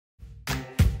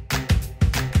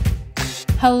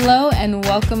Hello and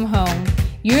welcome home.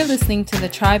 You're listening to the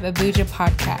Tribe Abuja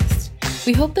podcast.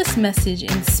 We hope this message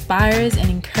inspires and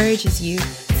encourages you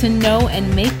to know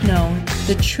and make known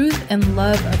the truth and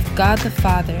love of God the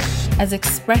Father as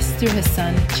expressed through His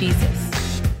Son,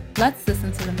 Jesus. Let's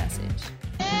listen to the message.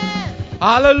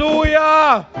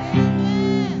 Hallelujah!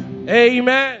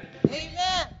 Amen.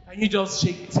 Amen. Can you just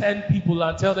shake 10 people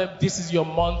and tell them this is your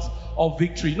month of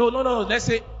victory? No. Let's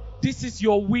say this is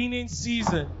your winning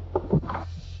season.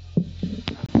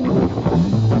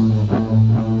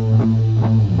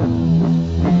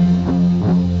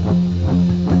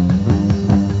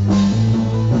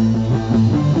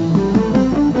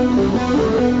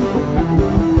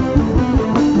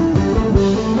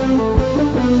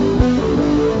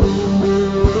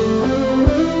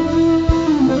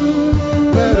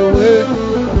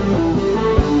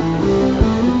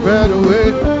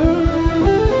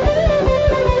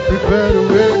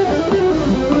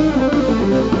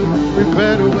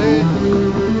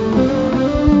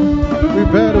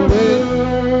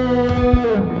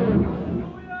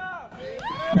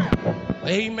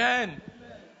 Amen.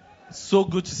 So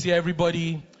good to see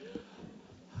everybody.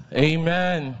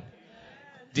 Amen.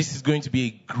 This is going to be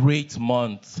a great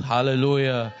month.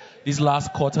 Hallelujah. This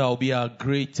last quarter will be our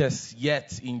greatest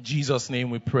yet. In Jesus' name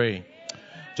we pray.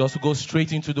 Just to go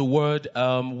straight into the word,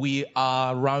 we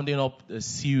are rounding up a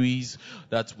series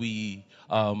that we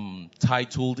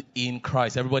titled In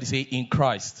Christ. Everybody say In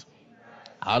Christ.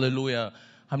 Hallelujah.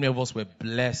 How many of us were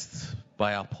blessed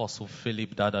by Apostle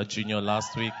Philip Dada Jr.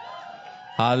 last week?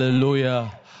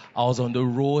 Hallelujah. I was on the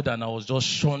road and I was just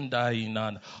Shondaing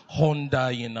and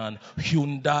Hondaing and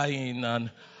Hyundaiing, and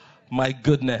my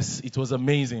goodness, it was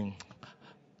amazing.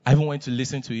 I even went to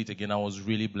listen to it again. I was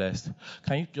really blessed.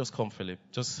 Can you just come, Philip?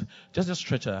 Just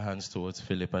stretch our hands towards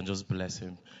Philip and just bless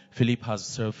him. Philip has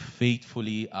served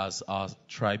faithfully as our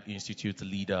Tribe Institute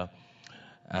leader,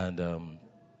 and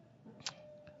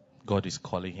God is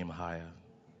calling him higher.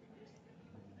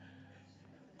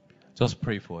 Just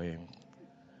pray for him.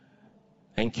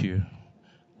 Thank you.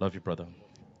 Love you, brother.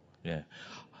 Yeah.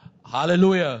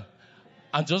 Hallelujah.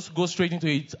 And just go straight into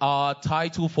it. Our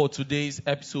title for today's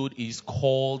episode is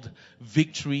called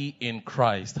Victory in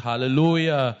Christ.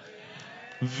 Hallelujah.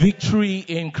 Victory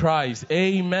in Christ.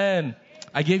 Amen.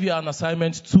 I gave you an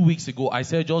assignment 2 weeks ago. I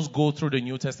said just go through the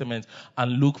New Testament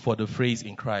and look for the phrase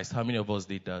in Christ. How many of us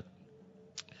did that?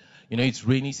 You know, it's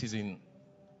rainy season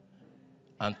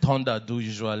and thunder do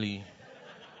usually.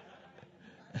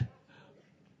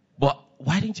 But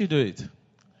why didn't you do it?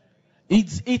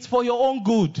 It's for your own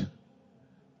good.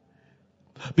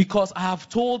 Because I have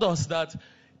told us that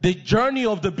the journey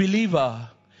of the believer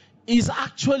is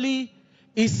actually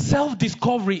a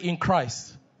self-discovery in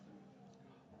Christ.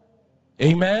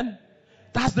 Amen?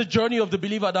 That's the journey of the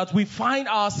believer, that we find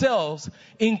ourselves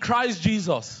in Christ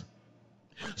Jesus.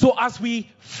 So as we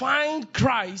find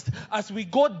Christ, as we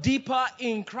go deeper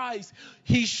in Christ,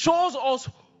 He shows us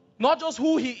not just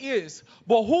who He is,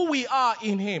 but who we are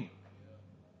in Him.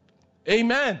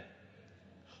 Amen.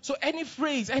 So any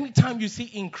phrase, anytime you see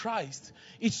in Christ,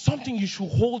 it's something you should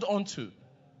hold on to.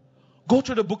 Go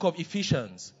through the book of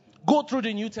Ephesians. Go through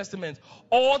the New Testament.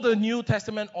 All the New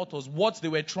Testament authors, what they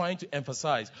were trying to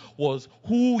emphasize was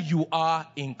who you are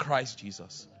in Christ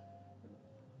Jesus.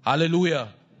 Hallelujah.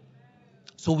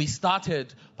 So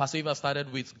Pastor Eva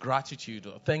started with gratitude,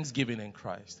 or thanksgiving in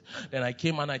Christ. Then I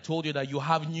came and I told you that you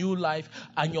have new life,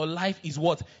 and your life is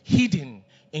what? Hidden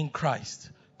in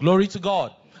Christ. Glory to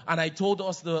God. And I told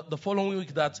us the following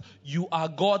week that you are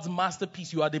God's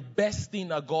masterpiece. You are the best thing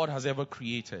that God has ever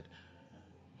created.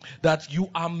 That you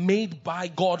are made by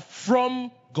God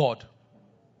from God.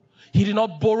 He did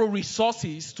not borrow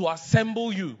resources to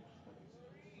assemble you.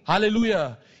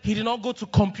 Hallelujah. He did not go to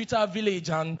Computer Village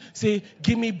and say,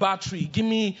 give me battery, give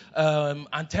me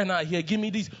antenna here, give me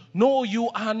this. No, you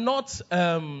are not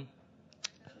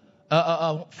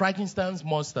Frankenstein's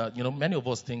monster. You know, many of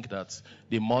us think that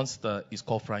the monster is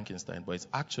called Frankenstein, but it's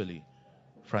actually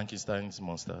Frankenstein's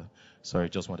monster. Sorry,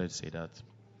 just wanted to say that.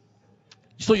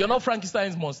 So you're not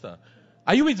Frankenstein's monster.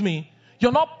 Are you with me?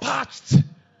 You're not patched.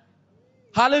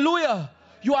 Hallelujah.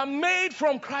 You are made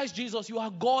from Christ Jesus. You are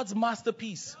God's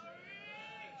masterpiece.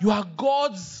 You are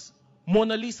God's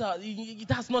Mona Lisa.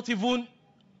 That's not even,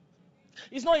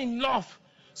 it's not enough.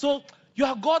 So you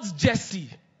are God's Jesse.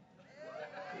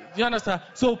 Do you understand?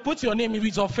 So put your name. If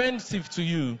it's offensive to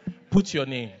you, put your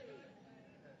name.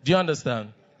 Do you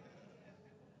understand?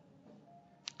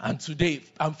 And today,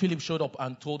 Philip showed up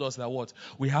and told us that what?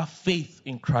 We have faith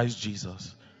in Christ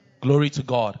Jesus. Glory to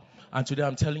God. And today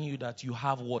I'm telling you that you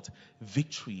have what?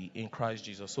 Victory in Christ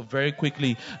Jesus. So very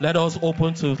quickly, let us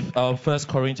open to 1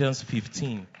 Corinthians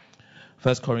 15.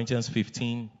 1 Corinthians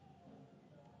 15.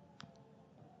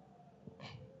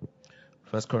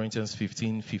 1 Corinthians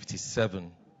 15,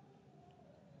 57.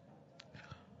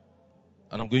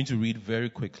 And I'm going to read very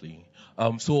quickly.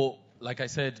 So, like I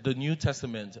said, the New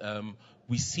Testament,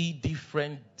 we see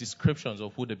different descriptions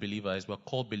of who the believer is. We're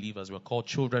called believers. We're called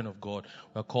children of God.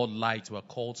 We're called light. We're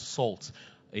called salt.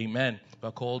 Amen.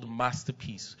 We're called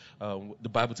masterpiece. The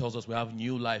Bible tells us we have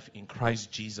new life in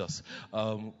Christ Jesus.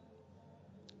 And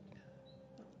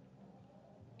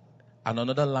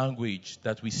another language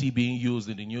that we see being used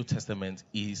in the New Testament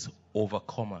is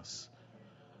overcomers.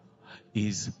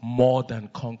 Is more than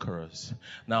conquerors.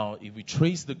 Now, if we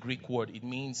trace the Greek word, it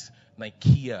means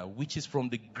Nikeia, which is from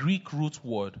the Greek root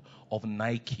word of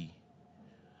Nike.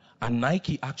 And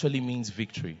Nike actually means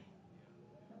victory.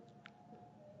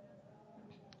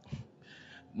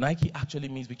 Nike actually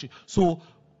means victory. So,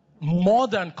 more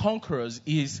than conquerors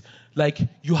is like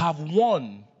you have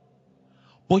won,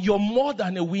 but you're more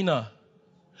than a winner.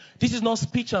 This is not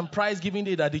speech and prize giving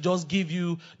day that they just give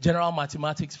you general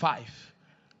mathematics 5.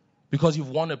 Because you've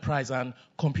won a prize and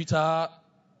computer,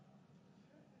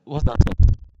 what's that?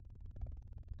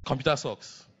 Computer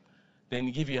sucks. Then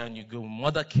you give you and you go,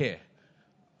 mother care.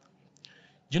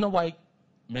 Do you know why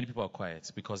many people are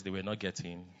quiet? Because they were not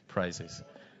getting prizes.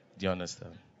 Do you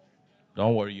understand?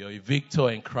 Don't worry, you're a victor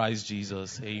in Christ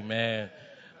Jesus. Amen.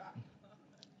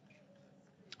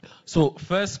 So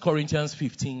 1 Corinthians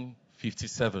 15,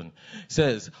 57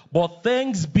 says, but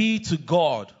thanks be to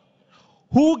God,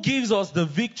 who gives us the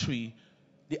victory.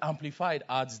 The Amplified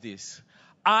adds this,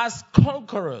 as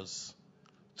conquerors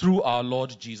through our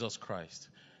Lord Jesus Christ.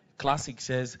 Classic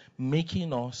says,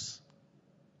 making us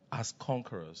as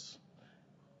conquerors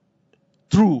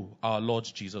through our Lord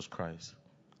Jesus Christ.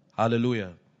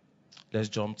 Hallelujah. Let's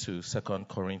jump to 2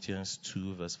 Corinthians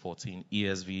 2 verse 14.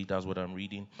 ESV, that's what I'm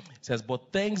reading. It says,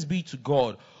 but thanks be to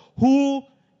God, who?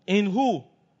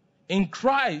 In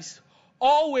Christ,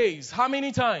 always, how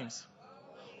many times?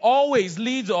 Always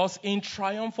leads us in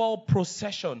triumphal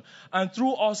procession, and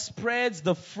through us spreads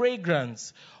the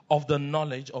fragrance of the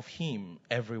knowledge of Him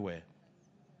everywhere.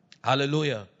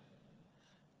 Hallelujah.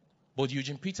 But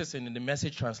Eugene Peterson in the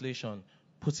Message translation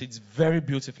puts it very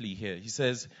beautifully here. He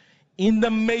says, in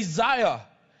the Messiah,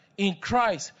 in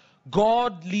Christ,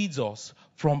 God leads us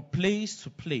from place to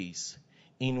place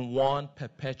in one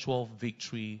perpetual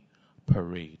victory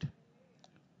parade.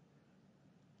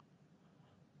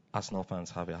 Arsenal fans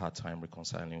have a hard time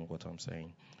reconciling what I'm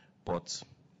saying. But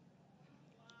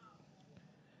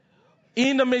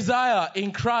in the Messiah,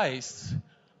 in Christ,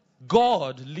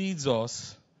 God leads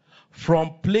us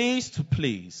from place to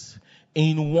place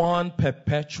in one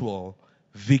perpetual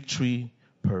victory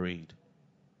parade.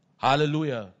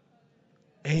 Hallelujah.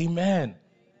 Amen.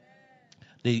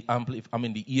 The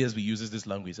ESV uses this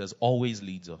language. It says, always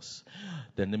leads us.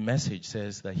 Then the Message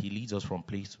says that He leads us from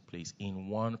place to place in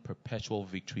one perpetual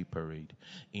victory parade.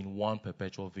 In one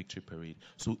perpetual victory parade.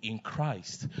 So in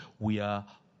Christ, we are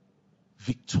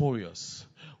victorious.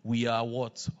 We are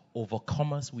what?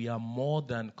 Overcomers. We are more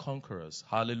than conquerors.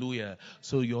 Hallelujah.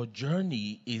 So your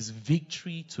journey is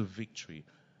victory to victory.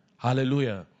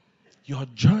 Hallelujah. Your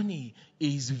journey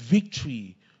is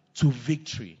victory to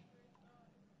victory.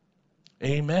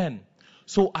 Amen.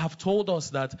 So I've told us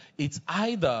that it's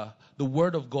either the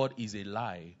word of God is a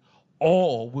lie,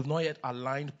 or we've not yet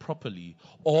aligned properly,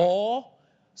 or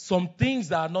some things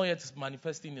that are not yet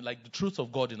manifesting, like the truth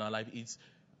of God in our life, is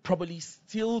probably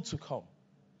still to come.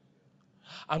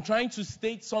 I'm trying to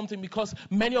state something because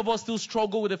many of us still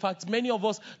struggle with the fact, many of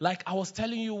us, like I was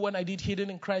telling you when I did Hidden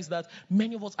in Christ, that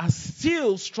many of us are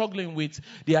still struggling with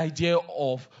the idea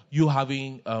of you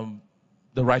having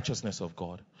the righteousness of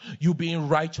God. You being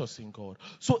righteous in God.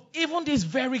 So even this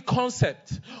very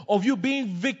concept of you being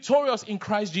victorious in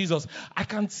Christ Jesus, I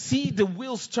can see the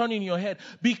wheels turning in your head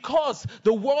because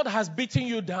the world has beaten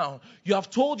you down. You have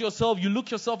told yourself, you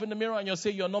look yourself in the mirror and you say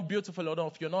you're not beautiful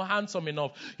enough, you're not handsome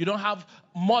enough, you don't have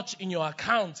much in your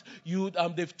account.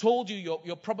 They've told you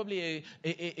you're probably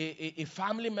a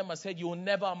family member said you will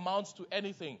never amount to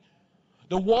anything.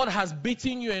 The world has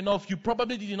beaten you enough. You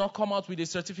probably did not come out with a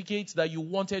certificate that you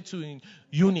wanted to in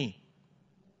uni.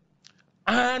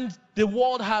 And the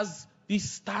world has these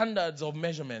standards of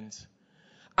measurement.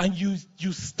 And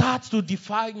you start to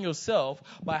define yourself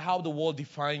by how the world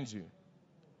defines you.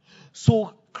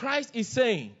 So Christ is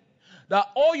saying that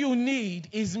all you need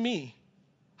is me.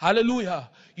 Hallelujah.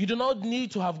 You do not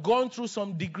need to have gone through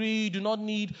some degree. You do not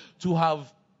need to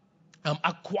have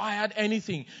acquired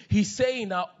anything. He's saying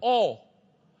that all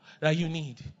that you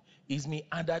need is me,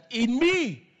 and that in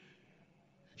me,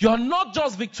 you're not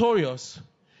just victorious,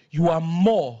 you are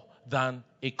more than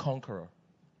a conqueror.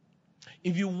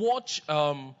 If you watch,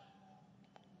 kind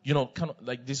of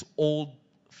like these old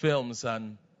films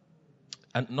and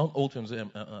not old films,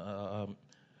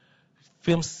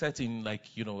 films set in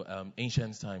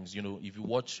ancient times, if you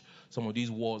watch some of these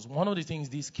wars, one of the things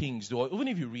these kings do, or even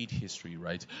if you read history,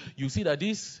 right, you see that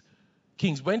these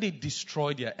kings, when they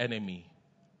destroy their enemy,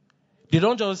 they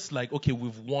don't just okay,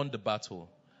 we've won the battle,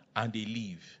 and they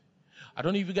leave. I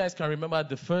don't know if you guys can remember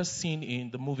the first scene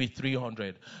in the movie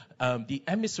 300. The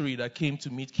emissary that came to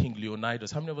meet King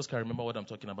Leonidas. How many of us can remember what I'm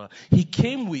talking about? He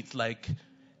came with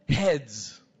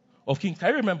heads of kings. Can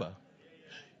you remember?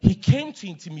 He came to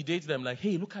intimidate them,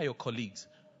 hey, look at your colleagues.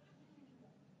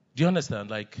 Do you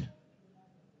understand?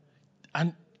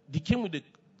 And they came with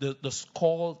the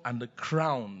skulls and the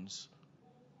crowns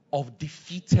of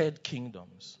defeated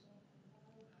kingdoms.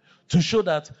 To show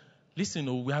that,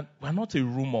 listen, we're not a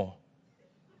rumor.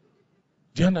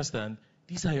 Do you understand?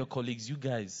 These are your colleagues. You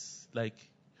guys,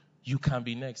 you can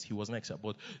be next. He was next.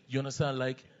 But you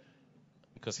understand,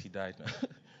 because he died.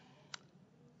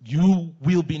 You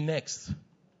will be next.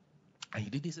 And he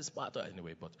did this in Sparta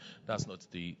anyway, but that's not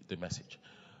the message.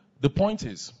 The point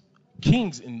is,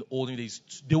 kings in the olden days,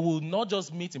 they will not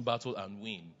just meet in battle and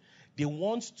win. They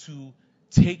want to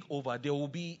take over. There will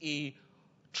be a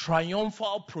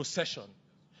triumphal procession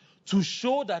to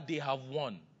show that they have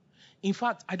won. In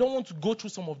fact, I don't want to go through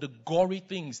some of the gory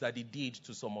things that they did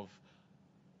to some of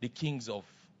the kings of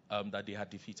that they had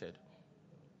defeated,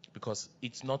 because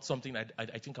it's not something I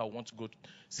think I want to go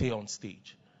say on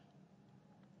stage.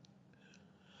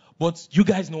 But you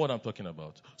guys know what I'm talking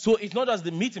about. So it's not as they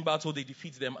meet in battle, they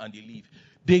defeat them and they leave.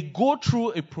 They go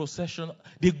through a procession.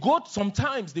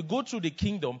 Sometimes they go through the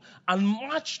kingdom and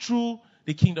march through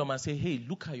the kingdom and say, hey,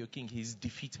 look at your king. He's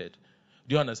defeated.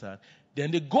 Do you understand? Then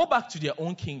they go back to their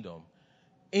own kingdom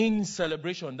in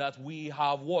celebration that we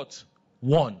have what?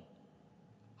 Won.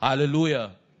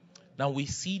 Hallelujah. Now we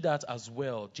see that as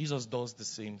well. Jesus does the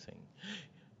same thing.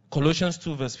 Colossians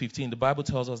 2 verse 15, the Bible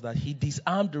tells us that he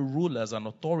disarmed the rulers and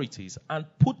authorities and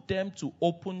put them to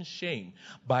open shame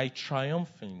by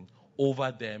triumphing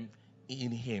over them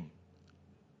in him.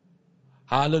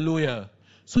 Hallelujah.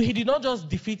 So he did not just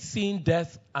defeat sin,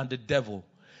 death, and the devil.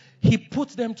 He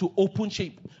put them to open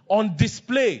shame, on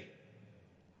display.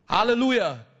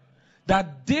 Hallelujah.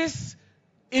 That this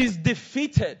is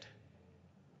defeated.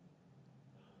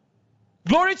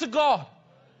 Glory to God.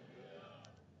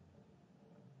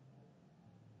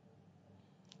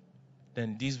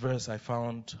 Then this verse I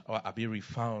found, or Abiri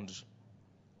found,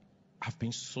 I've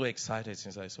been so excited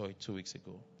since I saw it 2 weeks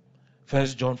ago. 1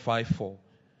 John 5:4.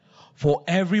 For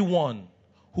everyone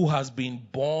who has been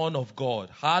born of God,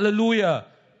 hallelujah,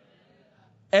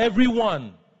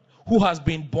 everyone who has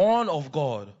been born of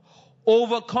God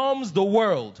overcomes the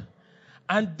world.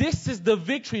 And this is the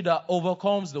victory that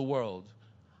overcomes the world,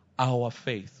 our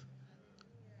faith.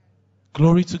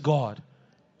 Glory to God.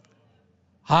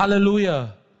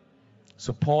 Hallelujah.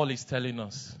 So Paul is telling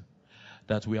us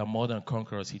that we are more than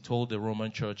conquerors. He told the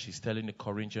Roman church, he's telling the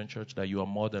Corinthian church that you are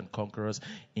more than conquerors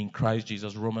in Christ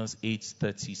Jesus. Romans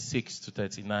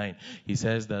 8:36-39. He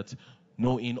says that,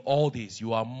 no, in all this,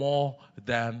 you are more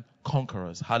than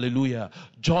conquerors. Hallelujah.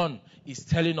 John is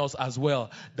telling us as well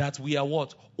that we are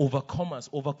what? Overcomers.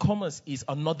 Overcomers is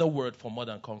another word for more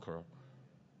than conqueror.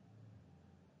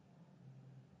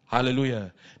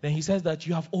 Hallelujah. Then he says that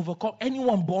you have overcome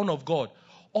anyone born of God.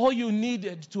 All you need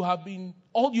to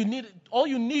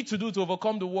do to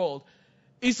overcome the world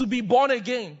is to be born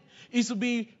again, is to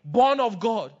be born of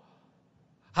God.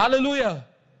 Hallelujah.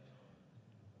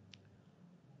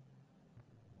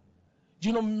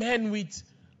 Men with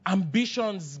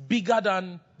ambitions bigger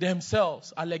than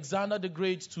themselves, Alexander the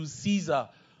Great to Caesar,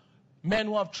 men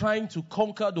who have tried to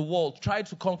conquer the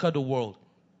world,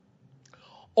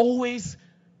 always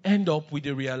end up with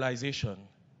the realization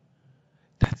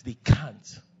that they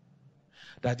can't.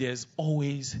 That there's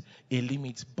always a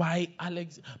limit.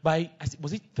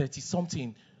 Was it 30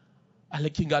 something?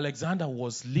 King Alexander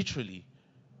was literally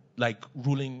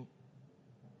ruling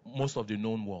most of the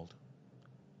known world.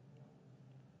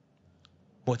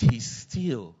 But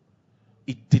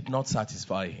it did not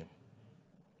satisfy him.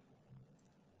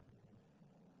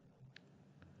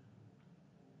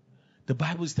 The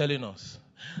Bible is telling us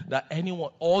that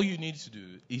all you need to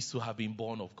do is to have been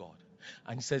born of God.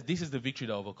 And he says, this is the victory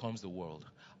that overcomes the world,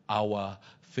 our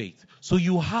faith. So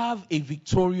you have a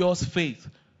victorious faith.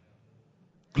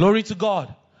 Glory to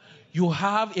God. You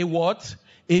have a what?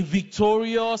 A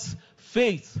victorious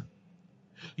faith.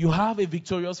 You have a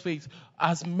victorious faith.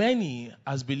 As many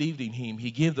as believed in him,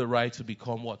 he gave the right to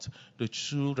become what? The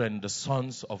children, the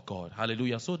sons of God.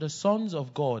 Hallelujah. So the sons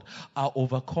of God are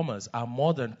overcomers, are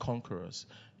more than conquerors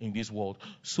in this world.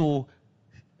 So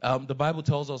the Bible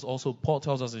tells us also, Paul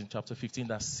tells us in chapter 15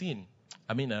 that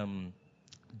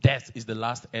death is the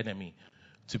last enemy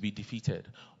to be defeated.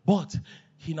 But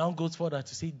he now goes further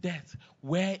to say, death,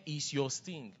 where is your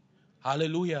sting?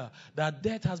 Hallelujah. That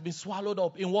death has been swallowed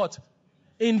up in what?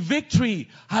 In victory.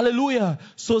 Hallelujah.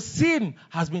 So sin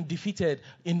has been defeated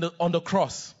on the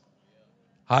cross.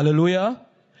 Hallelujah.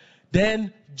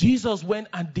 Then Jesus went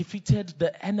and defeated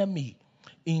the enemy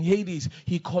in Hades.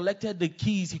 He collected the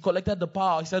keys. He collected the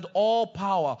power. He said, all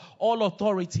power, all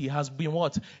authority has been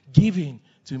what? Given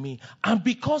to me. And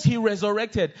because he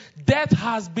resurrected, death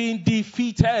has been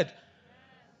defeated.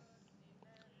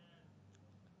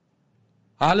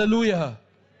 Hallelujah.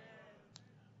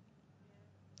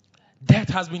 Death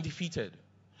has been defeated.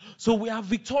 So we are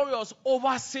victorious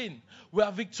over sin. We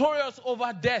are victorious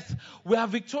over death. We are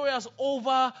victorious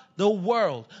over the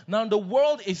world. Now, the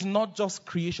world is not just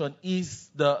creation.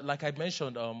 Like I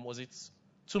mentioned, was it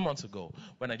 2 months ago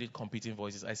when I did Competing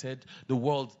Voices? I said the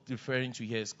world referring to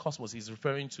here is cosmos. Is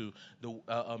referring to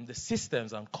the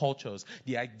systems and cultures,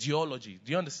 the ideology.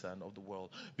 Do you understand, of the world?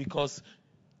 Because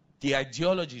the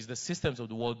ideologies, the systems of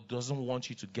the world doesn't want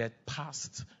you to get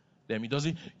past them.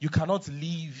 You cannot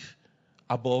live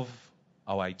above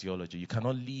our ideology. You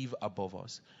cannot live above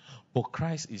us. But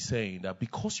Christ is saying that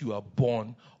because you are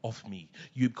born of me,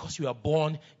 because you are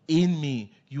born in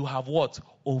me, you have what?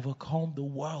 Overcome the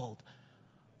world.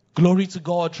 Glory to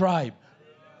God, tribe.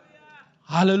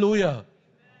 Hallelujah.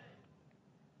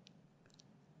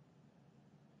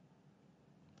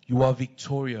 You are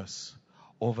victorious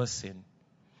over sin.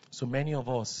 So many of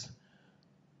us,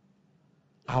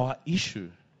 our issue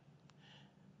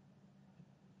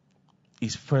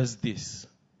is first this.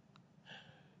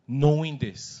 Knowing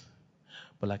this.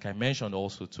 But like I mentioned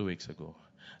also 2 weeks ago,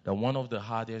 that one of the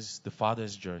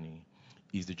farthest journey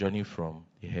is the journey from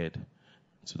the head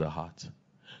to the heart.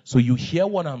 So you hear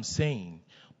what I'm saying,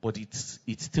 but it's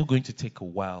still going to take a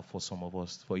while for some of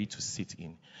us, for it to sit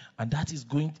in. And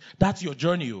that's your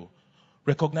journey.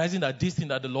 Recognizing that this thing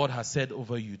that the Lord has said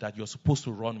over you, that you're supposed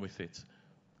to run with it.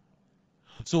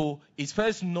 So it's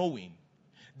first knowing,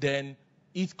 then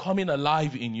it's coming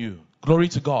alive in you. Glory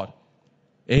to God.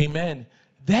 Amen.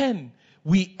 Then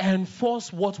we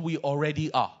enforce what we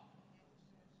already are.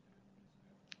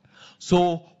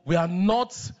 So we are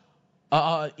not,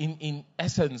 in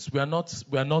essence, we are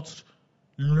not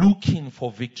looking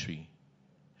for victory.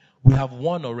 We have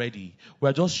won already. We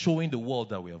are just showing the world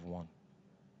that we have won.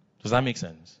 Does that make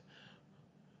sense?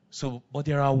 So, but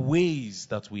there are ways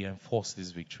that we enforce this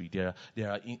victory.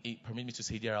 Permit me to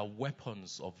say, there are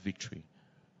weapons of victory.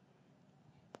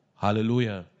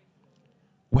 Hallelujah.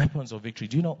 Weapons of victory.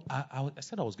 Do you know, I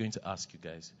said I was going to ask you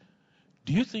guys,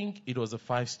 do you think it was the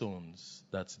 5 stones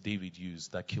that David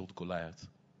used that killed Goliath?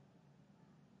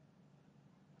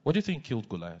 What do you think killed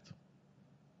Goliath?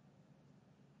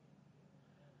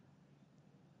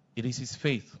 It is his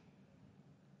faith.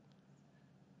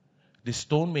 The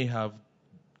stone may have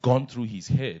gone through his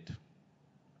head,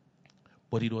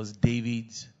 but it was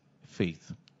David's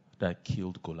faith that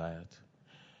killed Goliath.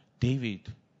 David,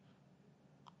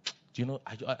 do you know,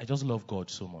 I just love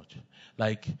God so much.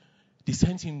 Like, they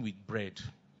sent him with bread.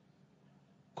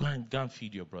 Go and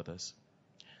feed your brothers.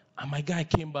 And my guy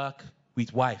came back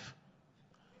with wife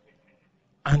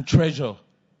and treasure.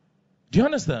 Do you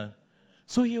understand?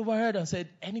 So he overheard and said,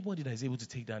 anybody that is able to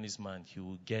take down this man, he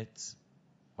will get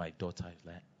my daughter. Is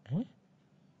like,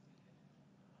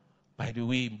 By the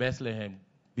way, in Bethlehem,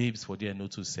 babes for there no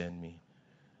to send me.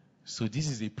 So this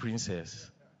is a princess.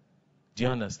 Do you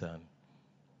understand?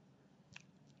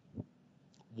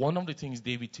 One of the things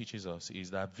David teaches us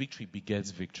is that victory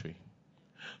begets victory.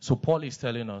 So Paul is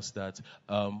telling us that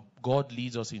God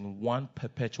leads us in one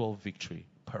perpetual victory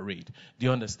parade. Do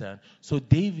you understand? So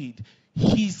David,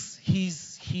 his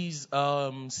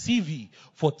CV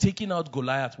for taking out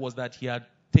Goliath was that he had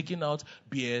taken out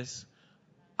bears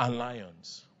and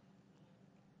lions.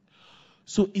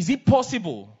 So is it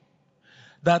possible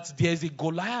that there's a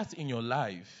Goliath in your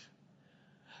life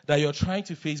that you're trying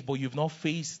to face, but you've not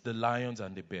faced the lions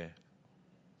and the bear?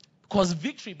 Because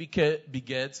victory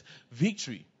begets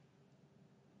victory.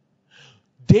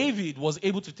 David was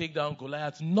able to take down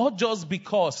Goliath not just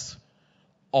because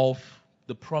of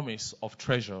the promise of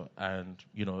treasure and,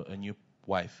 a new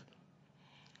wife.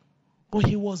 But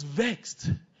he was vexed.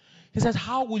 He said,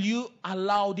 how will you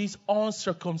allow this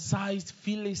uncircumcised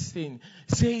Philistine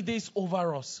say this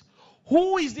over us?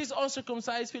 Who is this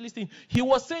uncircumcised Philistine? He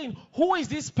was saying, who is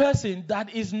this person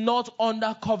that is not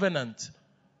under covenant?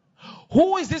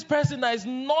 Who is this person that is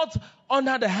not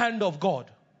under the hand of God?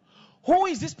 Who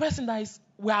is this person that is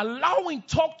we're allowing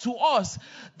talk to us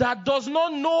that does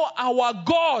not know our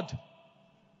God?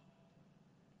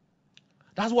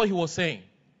 That's what he was saying.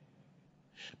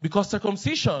 Because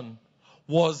circumcision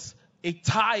was a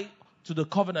tie to the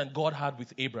covenant God had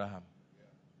with Abraham.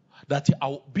 That I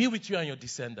will be with you and your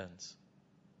descendants.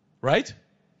 Right?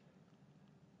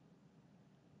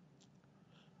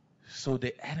 So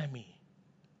the enemy,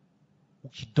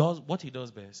 what he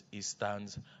does best is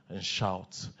stands and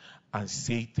shouts and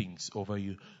say things over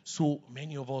you. So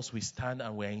many of us, we stand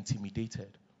and we're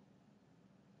intimidated.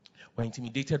 We're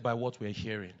intimidated by what we're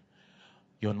hearing.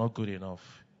 You're not good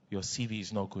enough. Your CV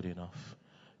is not good enough.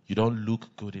 You don't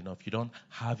look good enough. You don't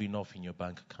have enough in your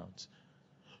bank account.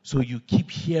 So you keep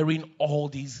hearing all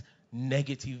these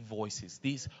negative voices,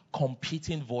 these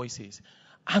competing voices.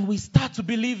 And we start to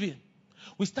believe it.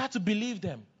 We start to believe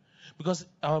them. Because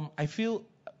I feel,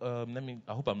 I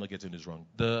hope I'm not getting this wrong.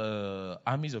 The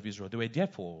armies of Israel, they were there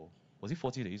for, was it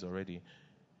 40 days already?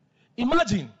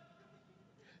 Imagine.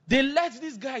 They let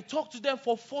this guy talk to them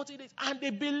for 40 days and they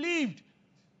believed.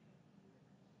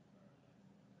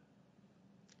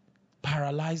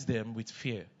 Paralyze them with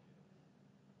fear.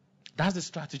 That's the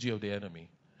strategy of the enemy.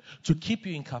 To keep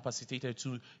you incapacitated,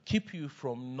 to keep you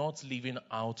from not living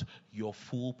out your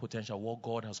full potential, what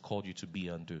God has called you to be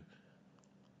and do.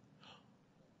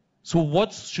 So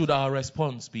what should our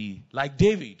response be? Like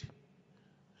David,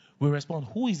 we respond,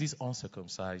 who is this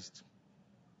uncircumcised?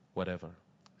 Whatever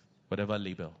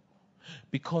label.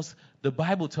 Because the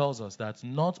Bible tells us that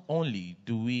not only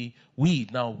do we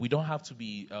don't have to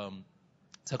be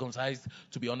circumcised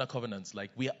to be under covenants,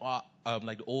 like we are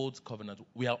like the old covenant.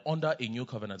 We are under a new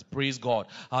covenant. Praise God.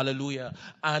 Hallelujah.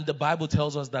 And the Bible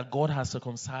tells us that God has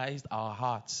circumcised our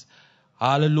hearts.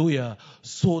 Hallelujah.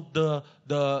 So the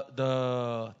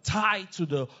tie to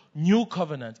the new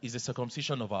covenant is the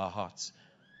circumcision of our hearts.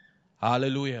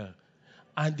 Hallelujah.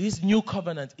 And this new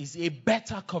covenant is a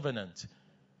better covenant.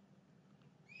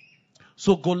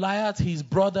 So Goliath, his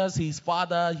brothers, his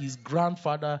father, his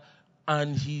grandfather,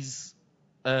 and his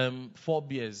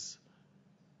forebears,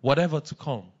 whatever to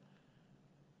come,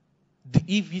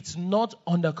 if it's not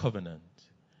under covenant,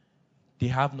 they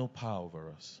have no power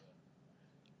over us.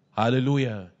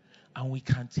 Hallelujah. And we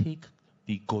can take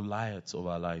the Goliaths of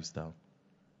our lives down.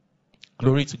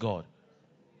 Glory to God.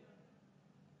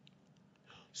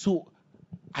 So,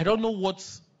 I don't know what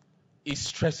is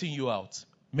stressing you out.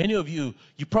 Many of you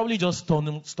probably just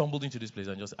stumbled into this place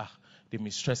and just, they've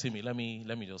been stressing me. Let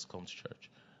me just come to church.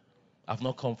 I've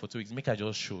not come for 2 weeks. Make I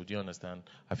just show. Do you understand?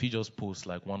 If you just post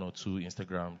like 1 or 2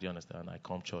 Instagram, do you understand? I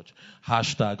come church.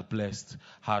 #blessed.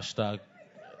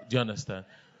 Do you understand?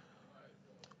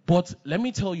 But let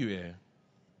me tell you,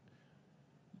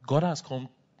 God has come.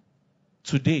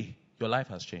 Today, your life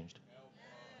has changed.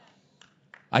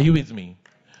 Are you with me?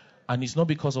 And it's not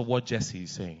because of what Jesse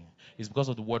is saying. It's because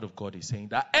of the word of God is saying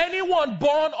that anyone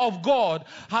born of God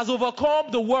has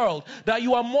overcome the world, that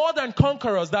you are more than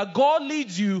conquerors, that God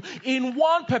leads you in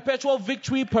one perpetual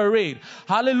victory parade.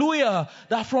 Hallelujah.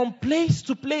 That from place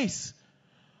to place,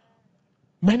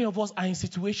 many of us are in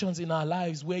situations in our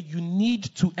lives where you need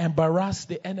to embarrass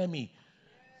the enemy.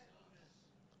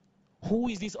 Who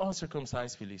is this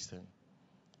uncircumcised Philistine?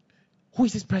 Who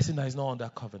is this person that is not under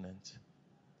covenant?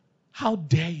 How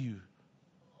dare you?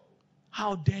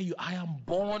 How dare you? I am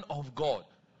born of God.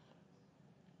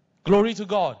 Glory to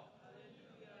God.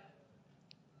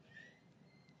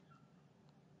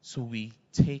 So we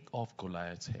take off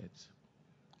Goliath's head.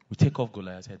 We take off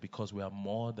Goliath's head because we are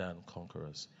more than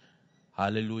conquerors.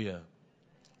 Hallelujah.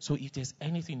 So if there's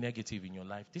anything negative in your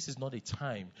life, this is not a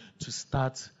time to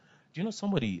start. Do you know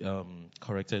somebody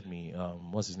corrected me?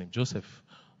 What's his name? Joseph,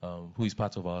 who is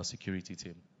part of our security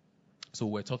team. So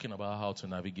we're talking about how to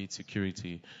navigate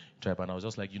security tribe, and I was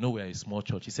just like, we're a small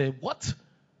church. He said, what?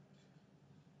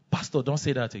 Pastor, don't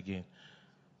say that again.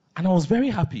 And I was very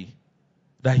happy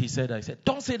that he said that. He said,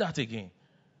 don't say that again.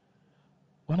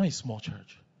 We're not a small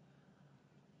church.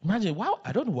 Imagine, wow,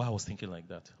 I don't know why I was thinking like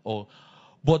that.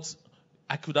 But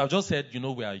I could have just said,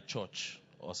 we are a church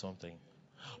or something.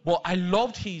 But I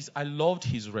loved his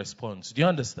response. Do you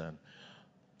understand?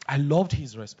 I loved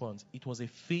his response. It was a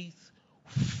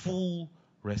faithful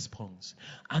response.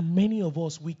 And many of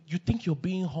us, you think you're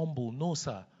being humble. No,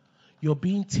 sir. You're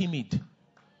being timid.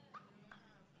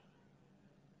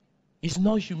 It's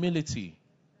not humility.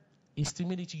 It's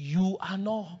timidity. You're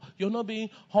not being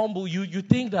humble. You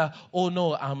think that, oh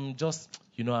no, I'm just,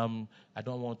 I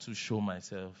don't want to show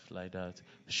myself like that.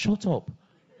 Shut up.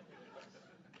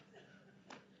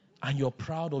 And you're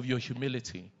proud of your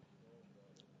humility.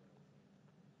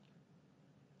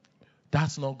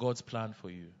 That's not God's plan for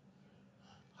you.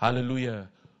 Hallelujah.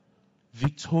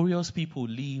 Victorious people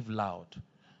live loud.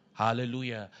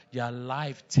 Hallelujah. Their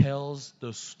life tells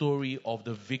the story of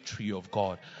the victory of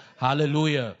God.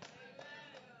 Hallelujah.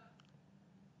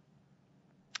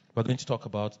 We're going to talk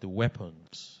about the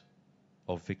weapons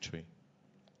of victory.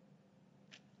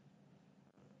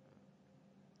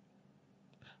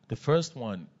 The first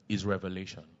one is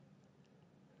revelation.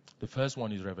 The first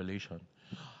one is revelation.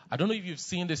 I don't know if you've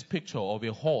seen this picture of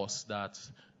a horse that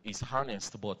is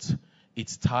harnessed, but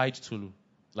it's tied to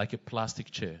like a plastic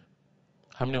chair.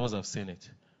 How many of us have seen it?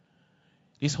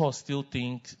 This horse still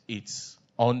thinks it's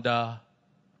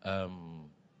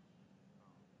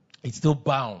it's still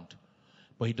bound,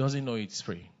 but he doesn't know it's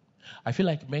free. I feel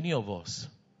like many of us,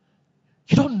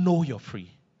 you don't know you're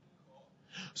free.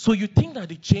 So you think that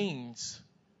the chains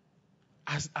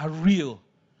are real.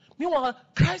 Meanwhile,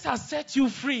 Christ has set you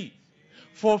free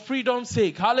for freedom's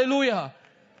sake. Hallelujah.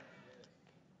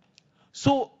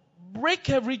 So break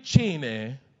every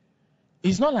chain.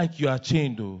 It's not like you are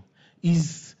chained though.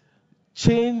 Is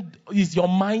your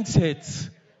mindset.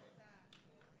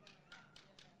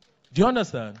 Do you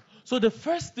understand? So the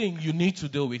first thing you need to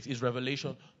deal with is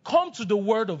revelation. Come to the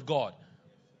Word of God.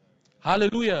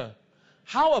 Hallelujah.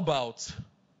 How about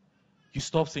you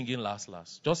stop singing last?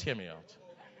 Just hear me out.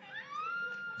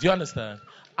 Do you understand?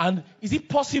 And is it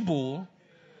possible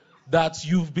that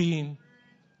you've been...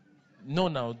 No,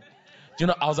 now. Do you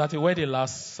know, I was at a wedding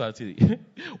last Saturday.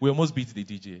 We almost beat the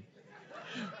DJ.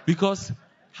 Because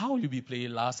how will you be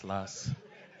playing last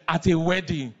at a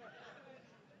wedding?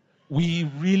 We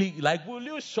really, will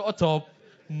you shut up?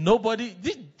 Nobody,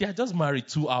 they're just married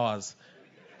 2 hours.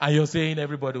 And you're saying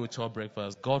everybody will chop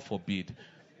breakfast. God forbid.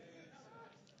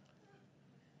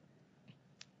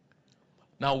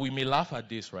 Now, we may laugh at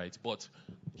this, right? But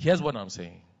here's what I'm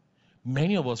saying.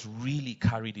 Many of us really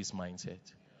carry this mindset.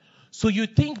 So you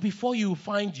think before you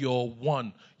find your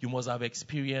one, you must have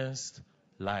experienced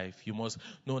life. You must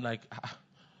know,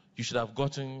 you should have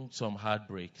gotten some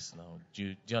heartbreaks now.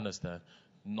 Do you understand?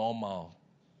 Normal.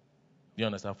 Do you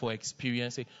understand? For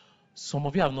experiencing. Some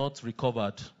of you have not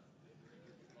recovered.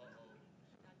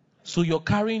 So you're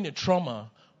carrying a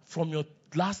trauma from your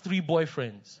last 3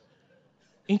 boyfriends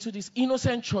into this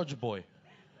innocent church boy.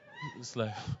 It's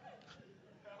like,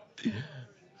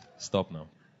 stop now.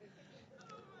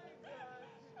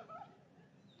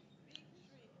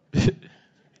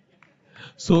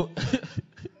 So,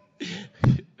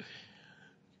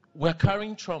 we're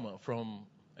carrying trauma from...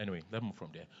 Anyway, let's move from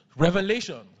there.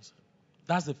 Revelations.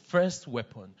 That's the first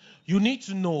weapon. You need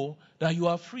to know that you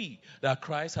are free, that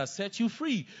Christ has set you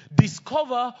free.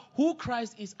 Discover who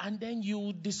Christ is, and then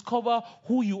you discover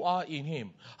who you are in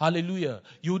Him. Hallelujah.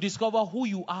 You discover who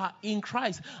you are in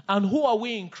Christ. And who are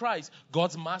we in Christ?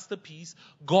 God's masterpiece,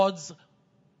 God's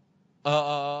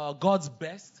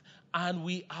best. And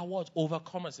we are what?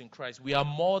 Overcomers in Christ. We are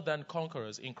more than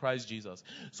conquerors in Christ Jesus.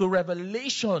 So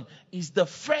revelation is the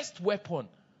first weapon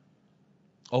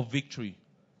of victory.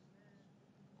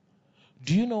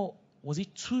 Do you know, was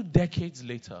it 2 decades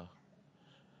later,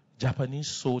 Japanese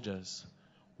soldiers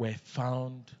were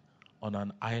found on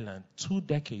an island 2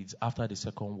 decades after the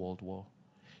Second World War.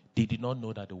 They did not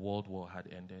know that the World War had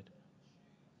ended.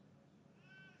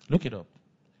 Look it up.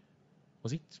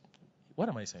 Was it, what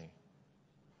am I saying?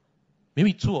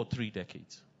 Maybe 2 or 3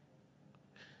 decades.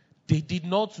 They did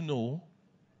not know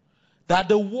that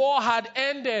the war had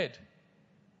ended.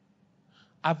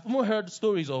 I've even heard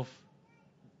stories of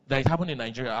that it happened in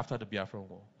Nigeria after the Biafran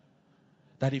War.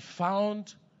 That they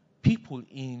found people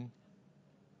in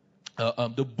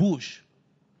the bush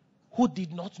who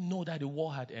did not know that the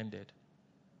war had ended.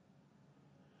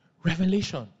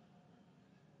 Revelation.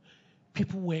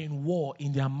 People were in war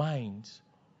in their minds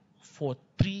for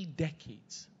 3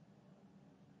 decades.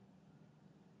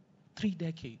 3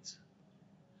 decades.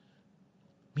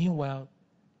 Meanwhile,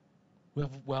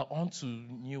 we're on to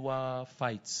newer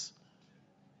fights.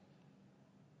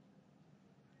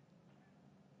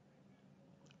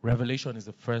 Revelation is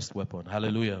the first weapon.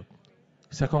 Hallelujah.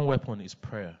 Second weapon is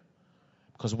prayer.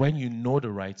 Because when you know the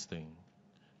right thing,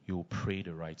 you will pray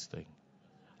the right thing.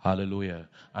 Hallelujah.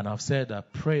 And I've said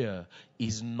that prayer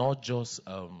is not just,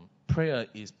 prayer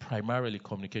is primarily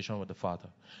communication with the Father.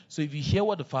 So if you hear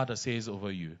what the Father says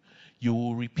over you, you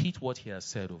will repeat what He has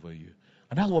said over you.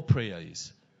 And that's what prayer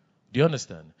is. Do you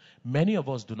understand? Many of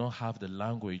us do not have the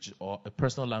language or a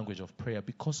personal language of prayer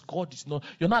because God is not,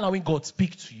 you're not allowing God to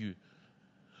speak to you.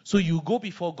 So you go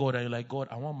before God and you're like, God,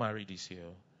 I want to marry this year.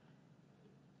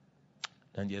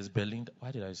 Then there's Belinda.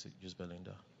 Why did I use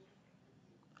Belinda?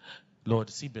 Lord,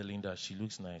 see Belinda. She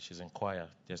looks nice. She's in choir.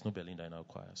 There's no Belinda in our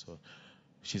choir. So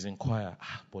she's in choir.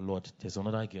 But Lord, there's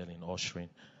another girl in ushering.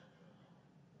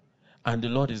 And the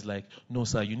Lord is like, no,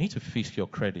 sir, you need to fix your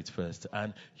credit first.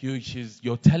 And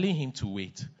you're telling him to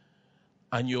wait.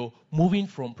 And you're moving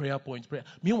from prayer point to prayer.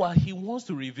 Meanwhile, he wants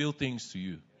to reveal things to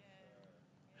you.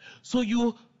 So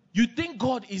you think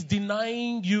God is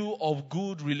denying you of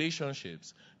good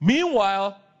relationships.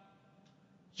 Meanwhile,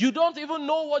 you don't even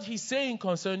know what he's saying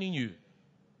concerning you.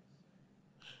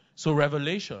 So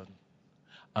revelation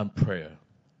and prayer.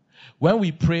 When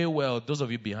we pray well, those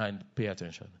of you behind, pay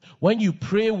attention. When you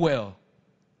pray well,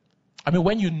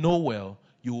 when you know well,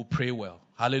 you will pray well.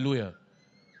 Hallelujah.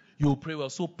 You will pray well.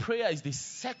 So prayer is the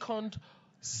second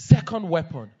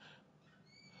weapon.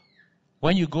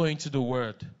 When you go into the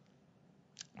word,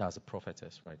 that's a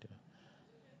prophetess right there.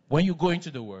 When you go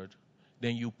into the word,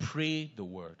 then you pray the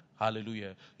word.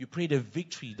 Hallelujah. You pray the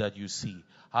victory that you see.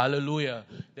 Hallelujah.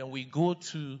 Then we go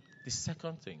to the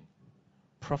second thing,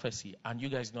 prophecy. And you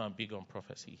guys know I'm big on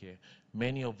prophecy here.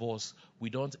 Many of us,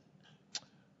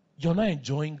 you're not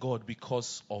enjoying God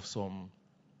because of some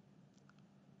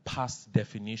past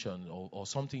definition or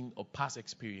something, or past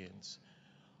experience.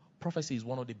 Prophecy is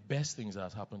one of the best things that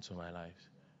has happened to my life.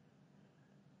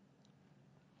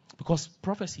 Because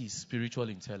prophecy is spiritual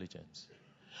intelligence.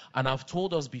 And I've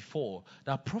told us before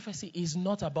that prophecy is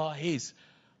not about haze.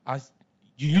 As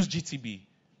you use GTB.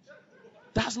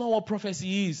 That's not what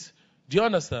prophecy is. Do you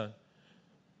understand?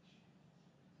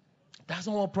 That's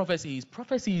not what prophecy is.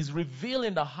 Prophecy is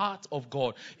revealing the heart of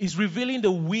God. It's revealing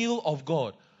the will of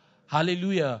God.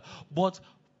 Hallelujah. But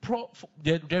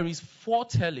there is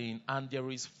foretelling and there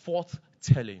is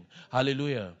forthtelling.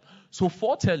 Hallelujah. So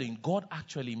foretelling, God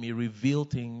actually may reveal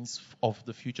things of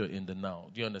the future in the now.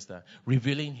 Do you understand?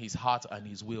 Revealing his heart and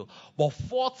his will. But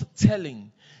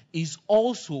forthtelling is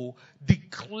also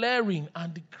declaring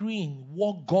and decreeing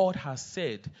what God has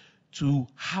said to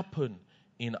happen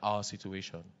in our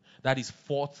situation. That is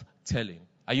forthtelling.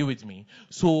 Are you with me?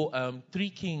 So 3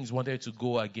 kings wanted to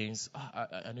go against, I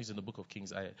know it's in the book of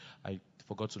Kings, I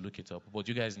forgot to look it up, but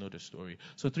you guys know the story.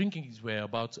 So 3 kings were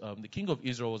about, the king of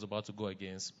Israel was about to go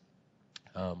against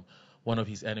one of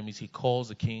his enemies. He calls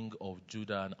the king of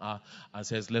Judah and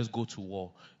says, let's go to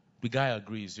war. The guy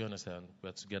agrees, you understand,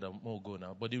 we're together, we'll go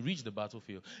now. But they reach the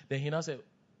battlefield. Then he now said,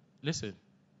 listen,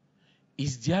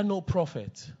 is there no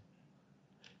prophet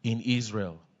in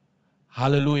Israel?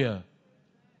 Hallelujah.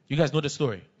 You guys know the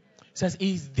story. It says,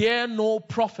 is there no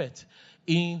prophet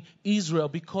in Israel?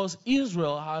 Because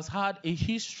Israel has had a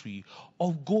history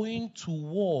of going to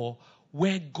war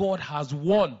where God has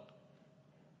won.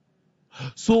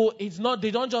 So it's not,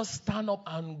 they don't just stand up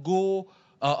and go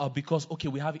because, okay,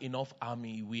 we have enough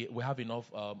army, we have enough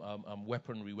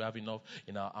weaponry, we have enough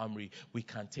in our armory, we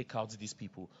can take out these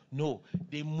people. No,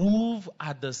 they move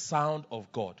at the sound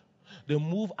of God. They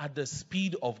move at the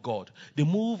speed of God. They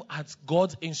move at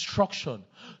God's instruction.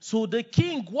 So the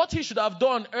king, what he should have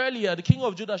done earlier, the king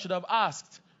of Judah should have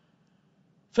asked,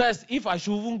 first, if I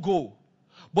should even go.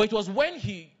 But it was when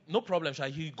no problem,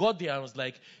 he got there and was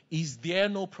like, is there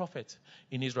no prophet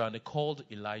in Israel? And they called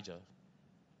Elijah.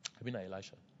 I mean, not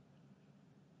Elisha.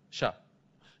 Sure.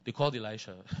 They called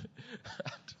Elisha.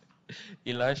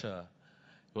 Elisha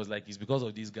was like, it's because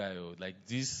of this guy, like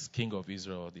this king of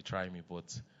Israel, they try me,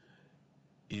 but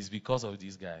it's because of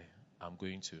this guy I'm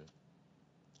going to.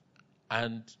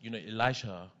 And,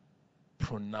 Elisha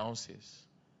pronounces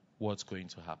what's going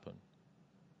to happen.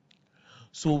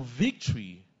 So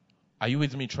victory, are you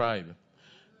with me, tribe?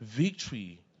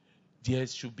 Victory, there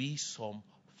should be some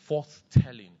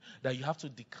forthtelling, that you have to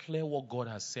declare what God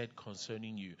has said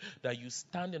concerning you. That you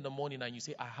stand in the morning and you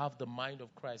say, I have the mind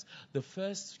of Christ. Your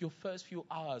first few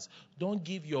hours, don't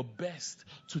give your best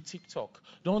to TikTok.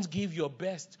 Don't give your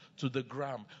best to the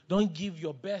gram. Don't give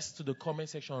your best to the comment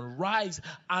section. Rise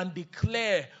and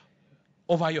declare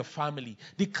over your family.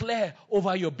 Declare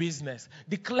over your business.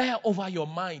 Declare over your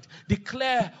mind.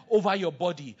 Declare over your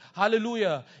body.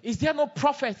 Hallelujah. Is there no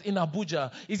prophet in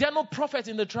Abuja? Is there no prophet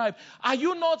in the tribe? Are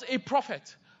you not a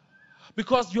prophet?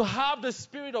 Because you have the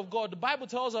Spirit of God. The Bible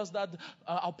tells us that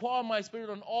I'll pour out my Spirit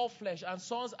on all flesh, and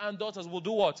sons and daughters will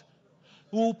do what?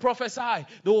 Will prophesy.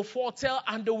 They will foretell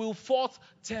and they will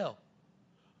forthtell.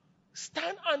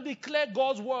 Stand and declare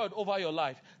God's word over your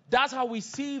life. That's how we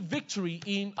see victory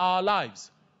in our lives.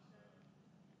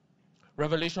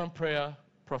 Revelation, prayer,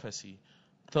 prophecy.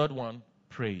 Third one,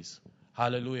 praise.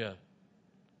 Hallelujah.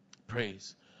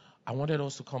 Praise. I wanted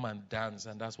us to come and dance,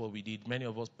 and that's what we did. Many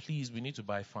of us, please, we need to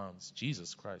buy fans.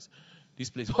 Jesus Christ. This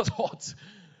place was hot.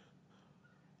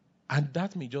 And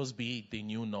that may just be the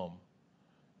new norm.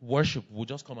 Worship will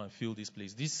just come and fill this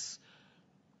place. This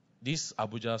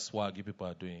Abuja swaggy people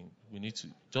are doing, we need to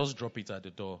just drop it at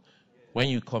the door. When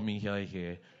you come in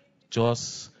here,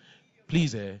 just,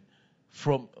 please,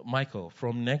 from Michael,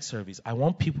 from next service, I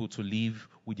want people to leave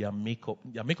with their makeup.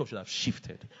 Their makeup should have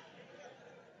shifted.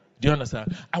 Do you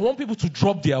understand? I want people to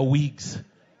drop their wigs.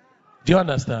 Do you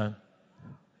understand?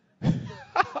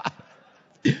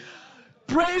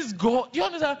 Praise God. Do you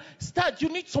understand? You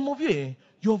need some of you,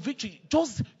 your victory.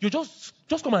 Just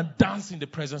come and dance in the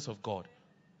presence of God.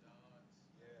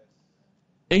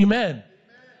 Amen.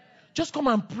 Just come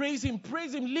and praise Him.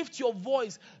 Praise Him. Lift your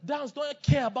voice. Dance. Don't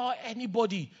care about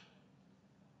anybody.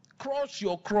 Crush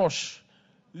your crush.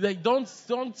 Like don't.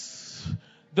 Stop.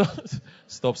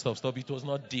 It was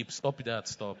not deep. Stop that.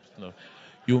 Stop. No.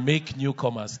 You make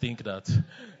newcomers think that.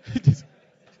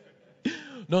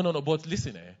 No. But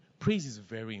listen, praise is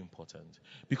very important.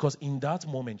 Because in that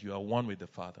moment, you are one with the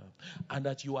Father. And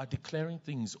that you are declaring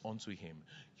things unto Him.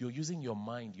 You're using your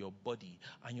mind, your body.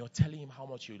 And you're telling Him how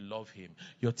much you love Him.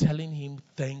 You're telling Him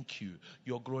thank you.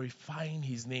 You're glorifying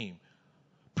His name.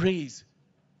 Praise.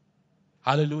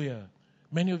 Hallelujah.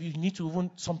 Many of you need to even,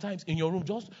 sometimes in your room,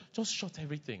 just shut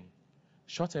everything.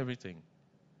 Shut everything.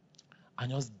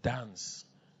 And just dance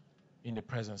in the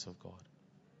presence of God.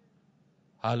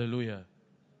 Hallelujah.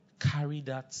 Carry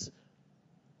that.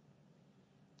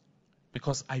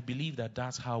 Because I believe that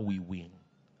that's how we win.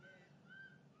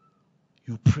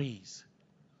 You praise.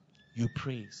 You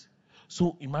praise.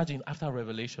 So imagine after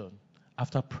revelation,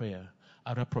 after prayer,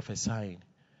 after prophesying,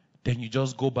 then you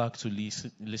just go back to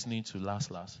listening to last.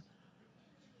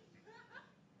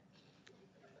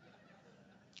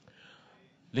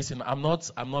 Listen, I'm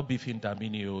not beefing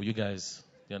Damini, you guys,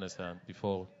 you understand,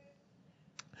 before.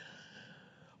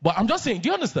 But I'm just saying, do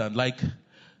you understand? Like,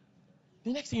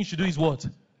 the next thing you should do is what?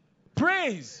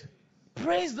 Praise.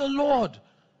 Praise the Lord.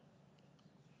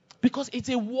 Because it's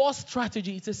a war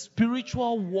strategy. It's a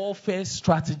spiritual warfare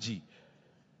strategy.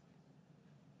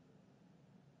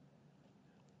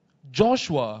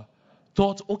 Joshua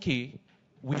thought, okay,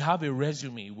 we have a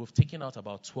resume. We've taken out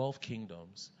about 12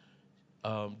 kingdoms.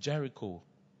 Jericho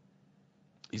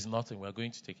is nothing. We're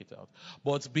going to take it out.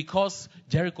 But because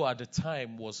Jericho at the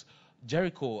time was...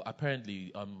 Jericho,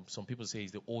 apparently, some people say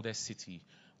is the oldest city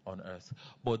on earth.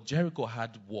 But Jericho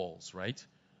had walls, right?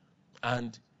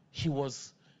 And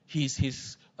his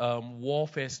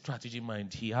warfare strategy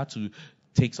mind, he had to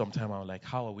take some time out, like,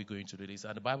 how are we going to do this?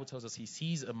 And the Bible tells us he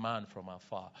sees a man from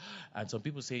afar. And some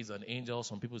people say it's an angel,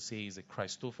 some people say it's a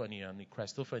Christophany, and the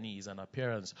Christophany is an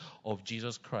appearance of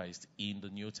Jesus Christ in the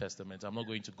New Testament. I'm not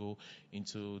going to go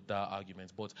into that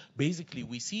argument. But basically,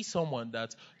 we see someone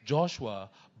that Joshua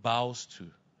bows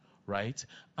to, right?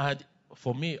 And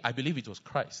for me, I believe it was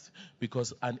Christ,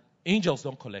 because angels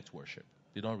don't collect worship.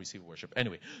 They don't receive worship.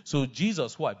 Anyway, so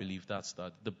Jesus, who I believe that's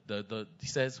that. He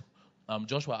says,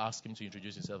 Joshua asked him to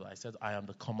introduce himself. I said, I am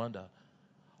the commander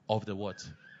of the what?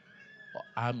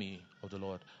 Army of the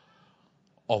Lord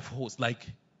of hosts. Like,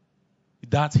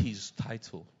 that's his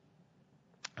title.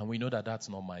 And we know that that's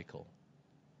not Michael.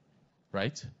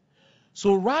 Right?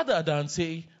 So rather than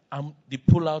say, they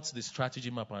pull out the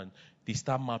strategy map and they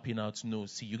start mapping out, no,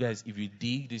 see, you guys, if you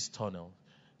dig this tunnel,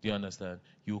 do you understand?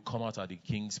 You will come out at the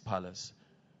king's palace.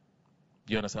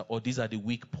 Do you understand? Or these are the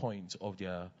weak points of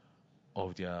their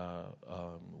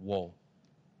wall.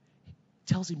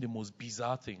 Tells him the most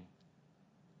bizarre thing.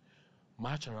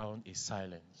 March around in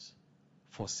silence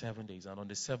for 7 days. And on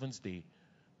the 7th day,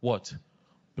 what?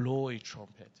 Blow a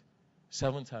trumpet.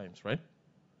 7 times, right?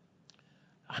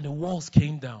 And the walls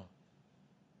came down.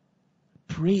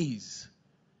 Praise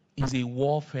is a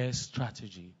warfare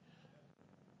strategy.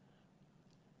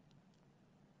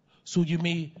 So you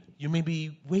may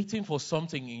be waiting for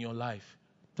something in your life.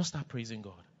 Just start praising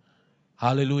God.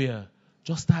 Hallelujah.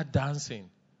 Just start dancing.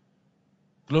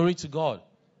 Glory to God.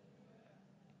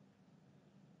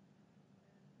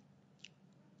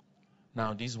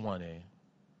 Now this one,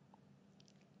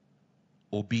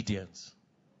 obedience.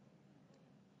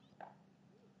 I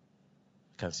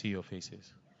can see your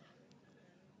faces.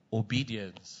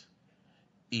 Obedience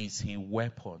is a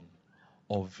weapon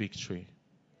of victory.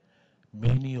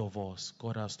 Many of us,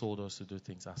 God has told us to do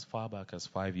things as far back as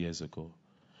 5 years ago.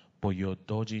 But you're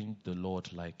dodging the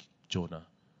Lord like Jonah.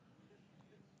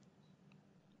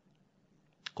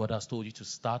 God has told you to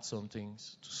start some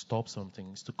things, to stop some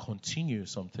things, to continue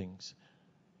some things.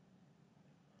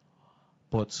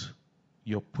 But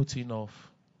you're putting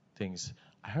off things.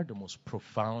 I heard the most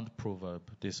profound proverb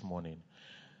this morning.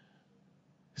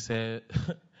 It said,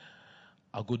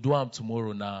 I'll go do am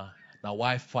tomorrow now. Now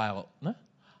why fowl? Nah?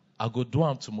 I'll go do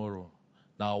am tomorrow.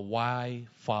 Now why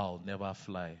fowl never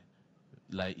fly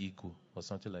like eagle or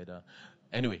something like that.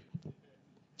 Anyway, do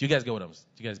you guys get do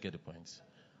you guys get the points?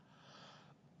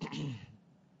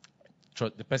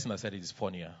 The person that said it is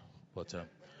funnier, but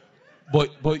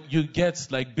you get,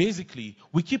 like, basically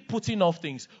we keep putting off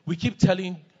things. We keep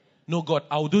telling, no, God,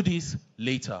 I'll do this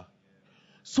later.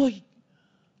 So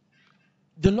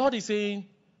the Lord is saying,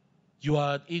 you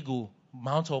are an eagle,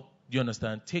 mount up, you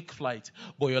understand, take flight.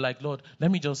 But you're like, Lord,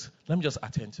 let me just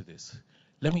attend to this.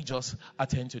 Let me just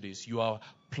attend to this. You are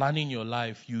planning your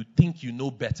life. You think you know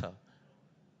better.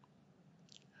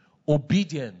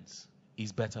 Obedience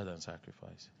is better than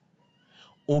sacrifice.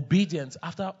 Obedience,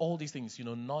 after all these things,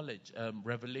 knowledge,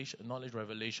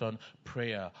 revelation,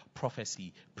 prayer,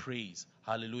 prophecy, praise,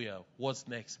 hallelujah. What's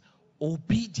next?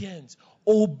 Obedience.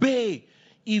 Obey.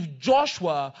 If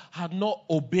Joshua had not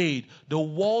obeyed, the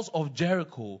walls of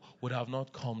Jericho would have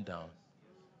not come down.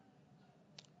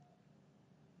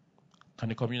 Can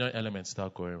the communal elements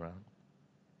start going around?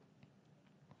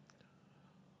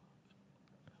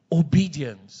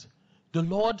 Obedience. The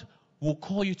Lord will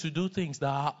call you to do things that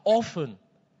are often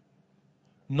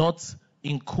not,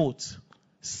 in quotes,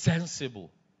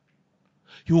 sensible.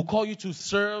 He will call you to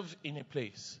serve in a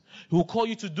place. He will call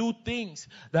you to do things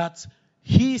that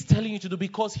He is telling you to do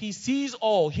because He sees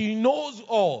all. He knows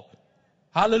all.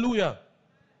 Hallelujah.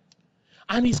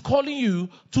 And He's calling you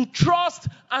to trust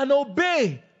and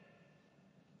obey.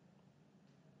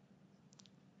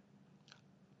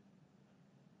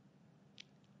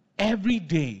 Every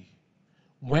day,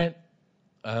 when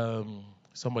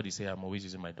somebody say, I'm always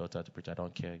using my daughter to preach, I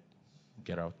don't care,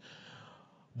 get out.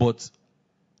 But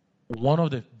one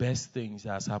of the best things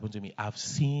that has happened to me, I've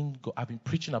been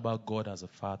preaching about God as a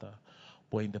father,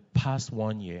 but in the past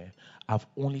 1 year, I've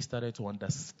only started to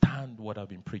understand what I've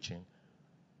been preaching.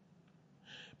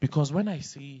 Because when I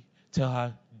tell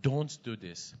her, don't do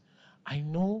this, I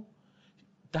know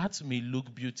that may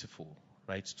look beautiful,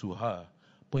 right, to her,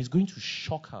 but it's going to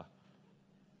shock her.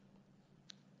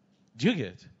 Do you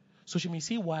get? So she may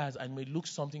see wires and may look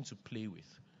something to play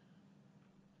with.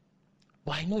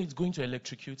 But I know it's going to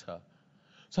electrocute her.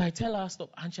 So I tell her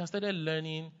stop. And she has started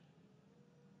learning.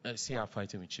 See her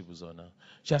fighting with Chibuzo now.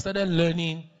 She has started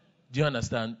learning, do you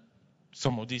understand,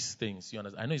 some of these things. You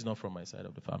understand? I know it's not from my side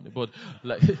of the family, but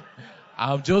like,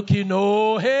 I'm joking.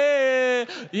 No, hey,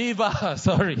 Eva,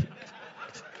 sorry.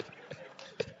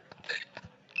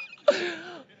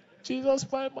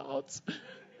 Jesus, my mouth.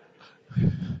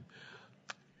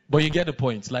 But you get the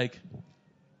point. Like,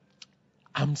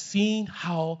 I'm seeing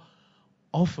how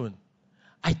often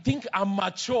I think I'm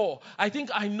mature. I think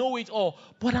I know it all.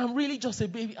 But I'm really just a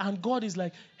baby. And God is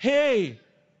like, hey,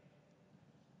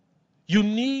 you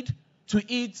need to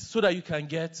eat so that you can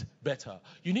get better.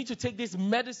 You need to take this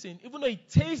medicine, even though it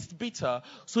tastes bitter,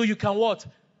 so you can what?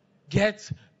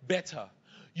 Get better.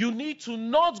 You need to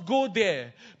not go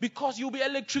there because you'll be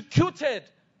electrocuted.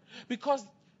 Because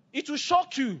it will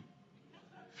shock you.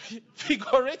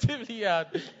 Figuratively and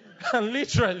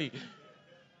literally.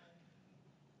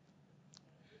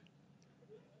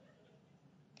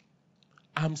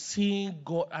 I'm seeing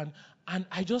God and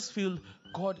I just feel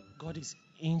God is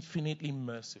infinitely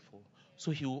merciful.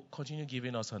 So He will continue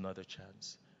giving us another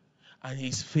chance. And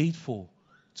He's faithful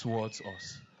towards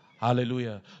us.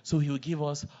 Hallelujah. So He will give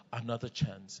us another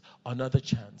chance, another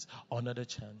chance, another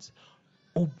chance.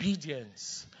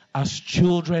 Obedience as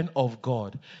children of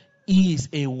God is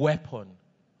a weapon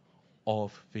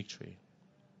of victory.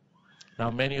 Now,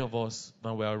 many of us,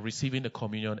 now we are receiving the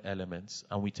communion elements,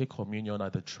 and we take communion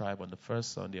at the tribe on the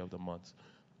first Sunday of the month.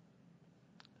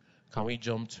 Can we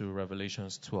jump to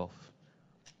Revelations 12?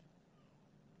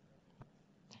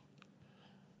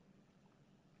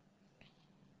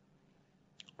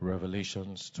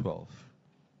 Revelations 12,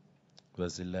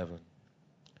 verse 11. It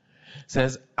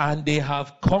says, and they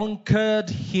have conquered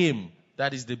him,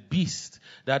 that is the beast,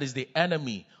 that is the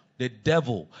enemy, the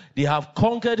devil. They have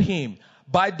conquered him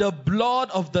by the blood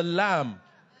of the Lamb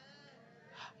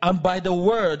and by the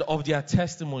word of their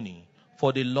testimony,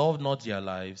 for they loved not their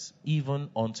lives even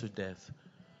unto death.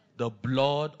 The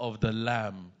blood of the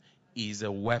Lamb is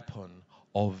a weapon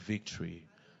of victory.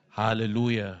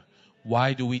 Hallelujah.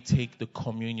 Why do we take the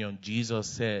communion? Jesus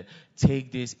said,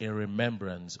 take this in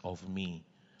remembrance of me.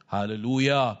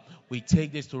 Hallelujah. We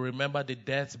take this to remember the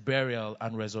death, burial,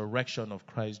 and resurrection of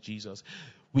Christ Jesus.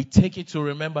 We take it to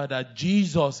remember that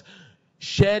Jesus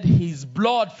shed his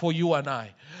blood for you and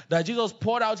I. That Jesus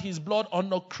poured out his blood on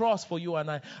the cross for you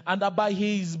and I. And that by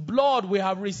his blood we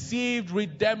have received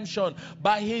redemption.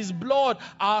 By his blood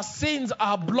our sins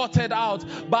are blotted out.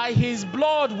 By his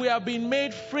blood we have been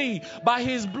made free. By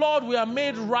his blood we are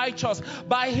made righteous.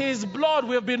 By his blood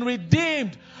we have been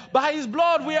redeemed. By his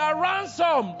blood we are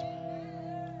ransomed.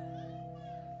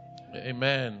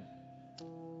 Amen.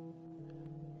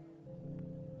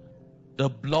 The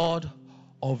blood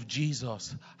of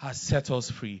Jesus has set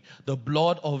us free. The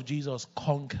blood of Jesus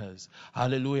conquers.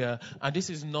 Hallelujah. And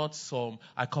this is not some,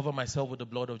 I cover myself with the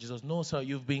blood of Jesus. No, sir,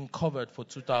 you've been covered for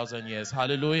 2,000 years.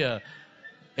 Hallelujah.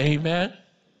 Amen.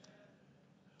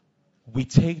 We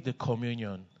take the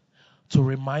communion to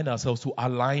remind ourselves, to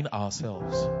align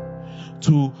ourselves,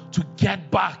 to get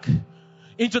back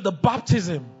into the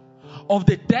baptism of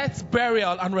the death,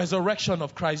 burial, and resurrection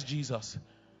of Christ Jesus.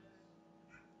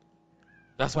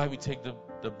 That's why we take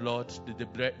the blood,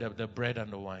 the bread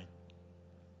and the wine.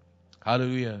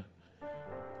 Hallelujah.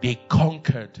 They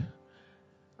conquered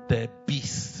the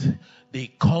beast. They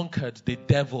conquered the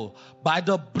devil by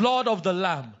the blood of the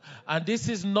Lamb. And this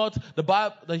is not,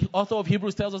 the author of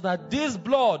Hebrews tells us that this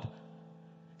blood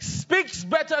speaks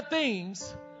better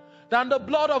things than the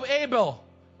blood of Abel.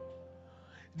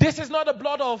 This is not the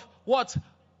blood of what?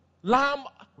 Lamb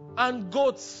and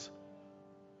goats.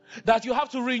 That you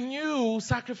have to renew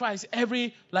sacrifice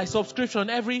every subscription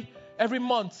every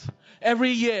month, every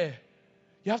year.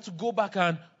 You have to go back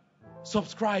and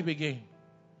subscribe again.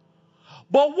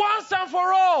 But once and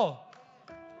for all,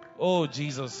 oh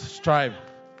Jesus, strive.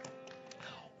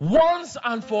 Once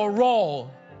and for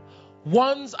all,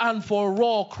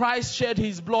 Christ shed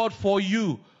his blood for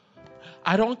you.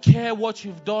 I don't care what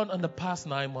you've done in the past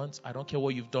 9 months. I don't care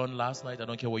what you've done last night. I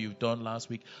don't care what you've done last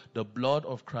week. The blood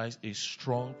of Christ is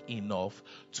strong enough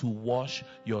to wash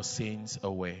your sins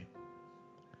away.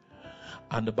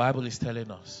 And the Bible is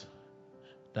telling us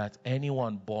that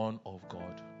anyone born of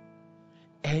God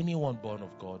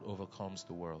overcomes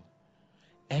the world.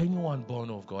 Anyone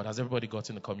born of God. Has everybody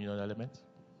gotten the communion element?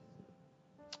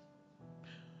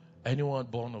 Anyone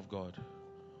born of God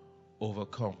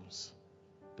overcomes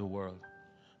the world.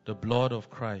 The blood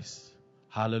of Christ.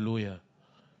 Hallelujah.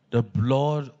 The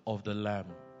blood of the Lamb.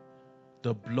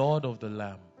 The blood of the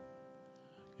Lamb.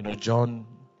 You know, John,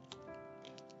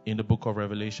 in the book of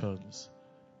Revelations,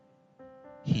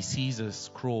 he sees a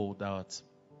scroll that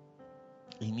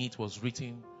in it was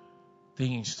written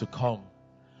things to come.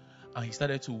 And he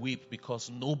started to weep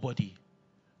because nobody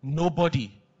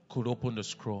could open the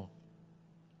scroll.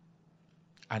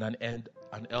 And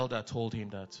an elder told him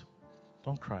that,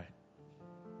 don't cry.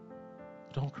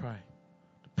 Don't cry.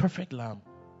 The perfect Lamb.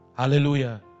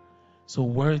 Hallelujah. So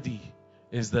worthy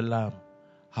is the Lamb.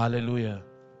 Hallelujah.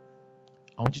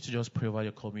 I want you to just pray over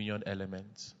your communion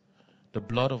elements. The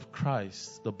blood of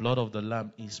Christ, the blood of the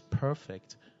Lamb is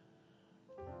perfect.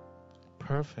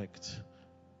 Perfect.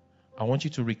 I want you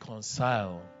to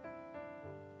reconcile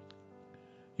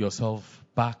yourself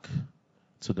back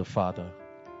to the Father.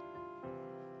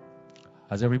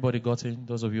 Has everybody gotten?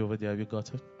 Those of you over there, have you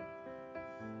gotten?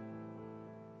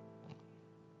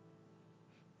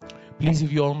 Please,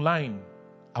 if you're online,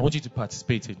 I want you to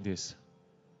participate in this.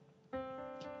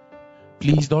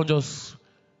 Please don't just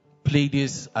play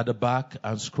this at the back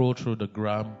and scroll through the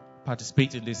gram.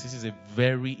 Participate in this. This is a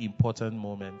very important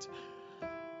moment.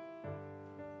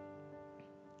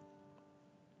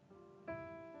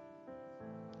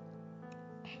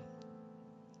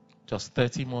 Just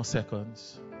 30 more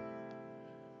seconds.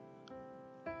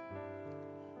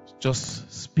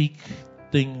 Just speak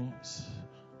things.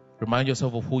 Remind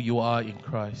yourself of who you are in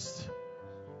Christ.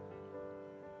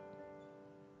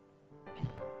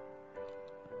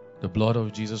 The blood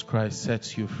of Jesus Christ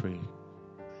sets you free.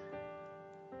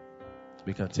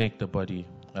 We can take the body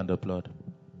and the blood.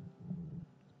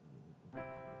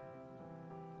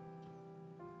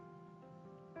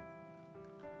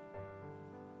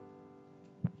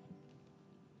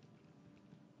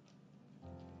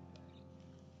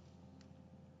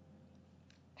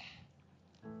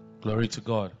 Glory to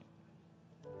God.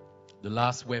 The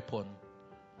last weapon,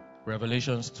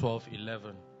 Revelations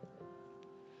 12:11.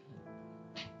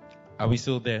 Are we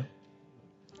still there?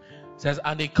 It says,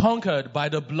 and they conquered by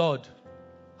the blood.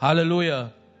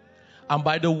 Hallelujah. And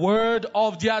by the word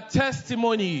of their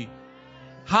testimony.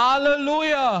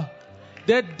 Hallelujah.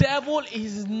 The devil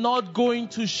is not going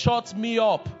to shut me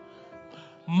up.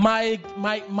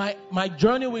 my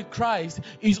journey with Christ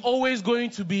is always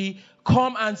going to be,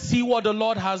 come and see what the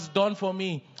Lord has done for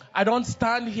me. I don't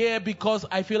stand here because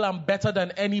I feel I'm better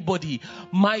than anybody.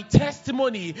 My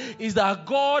testimony is that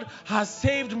God has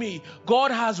saved me.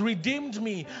 God has redeemed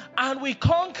me. And we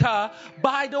conquer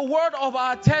by the word of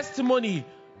our testimony.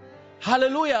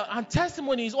 Hallelujah. And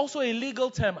testimony is also a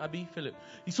legal term, Abi Philip.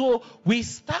 So we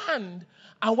stand,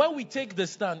 and when we take the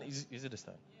stand, is it the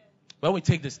stand? When we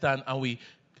take the stand and we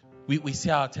say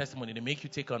our testimony, they make you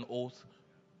take an oath.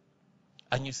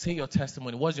 And you say your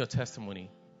testimony. What's your testimony?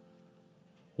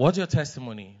 What's your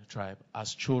testimony, tribe,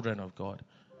 as children of God?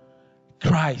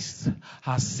 Christ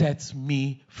has set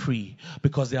me free.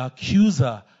 Because the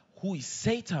accuser, who is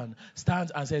Satan,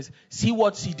 stands and says, see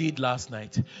what she did last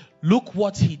night. Look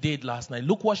what he did last night.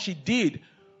 Look what she did.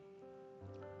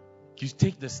 You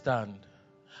take the stand,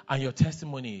 and your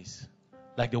testimony is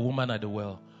like the woman at the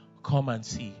well. Come and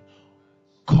see.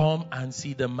 Come and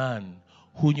see the man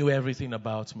who knew everything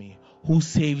about me, who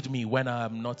saved me when I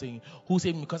am nothing, who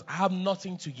saved me because I have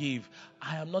nothing to give.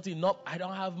 I am not enough. I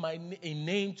don't have a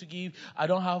name to give. I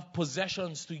don't have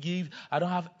possessions to give. I don't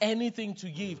have anything to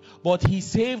give. But he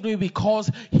saved me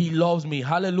because he loves me.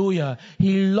 Hallelujah.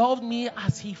 He loved me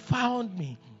as he found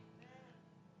me.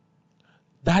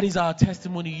 That is our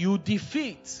testimony. You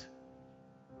defeat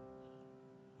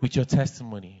with your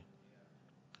testimony.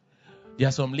 There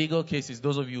are some legal cases.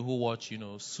 Those of you who watch,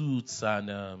 Suits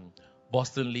and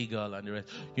Boston Legal and the rest,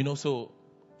 so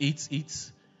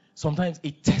it's sometimes a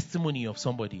testimony of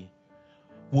somebody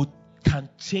can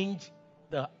change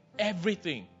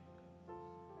everything.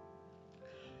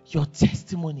 Your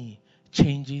testimony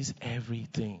changes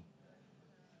everything.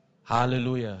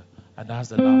 Hallelujah. And that's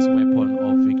the last weapon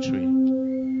of victory.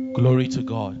 Glory to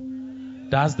God.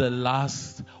 That's the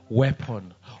last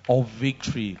weapon of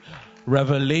victory.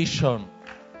 Revelation,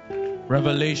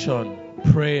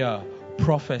 prayer,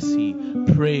 prophecy,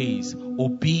 praise,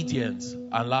 obedience,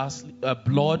 and lastly,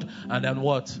 blood, and then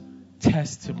what?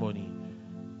 Testimony.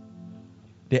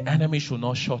 The enemy should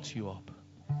not shut you up.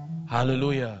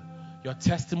 Hallelujah. Your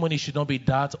testimony should not be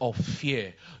that of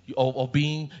fear, of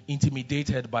being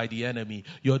intimidated by the enemy.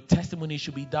 Your testimony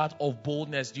should be that of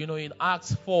boldness. In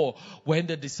Acts 4, when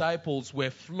the disciples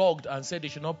were flogged and said they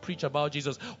should not preach about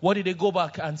Jesus, what did they go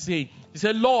back and say? They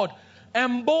said, Lord,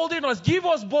 embolden us, give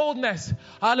us boldness.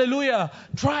 Hallelujah.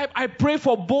 Tribe, I pray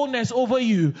for boldness over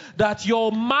you, that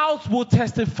your mouth will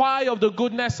testify of the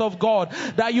goodness of God,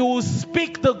 that you will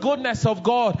speak the goodness of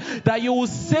God, that you will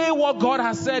say what God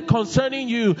has said concerning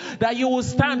you, that you will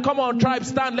stand. Come on, tribe,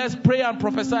 stand. Let's pray and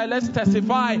prophesy. Let's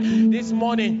testify this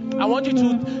morning. I want you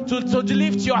to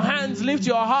lift your hands, lift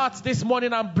your hearts this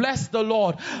morning and bless the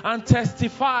Lord and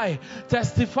testify.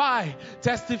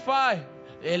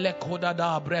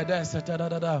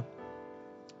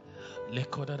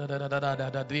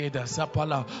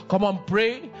 Come on,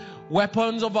 pray.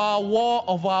 Weapons of our war,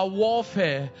 of our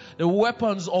warfare, the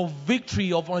weapons of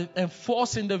victory, of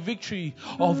enforcing the victory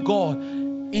of God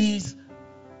is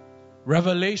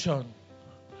revelation,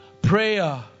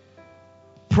 prayer,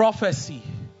 prophecy,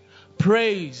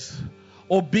 praise,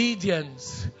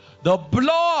 obedience, the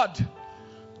blood,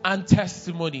 and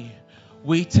testimony.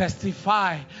 We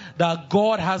testify that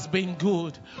God has been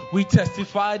good. We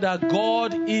testify that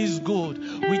God is good.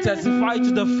 We testify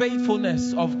to the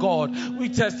faithfulness of God. We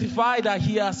testify that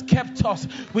He has kept us.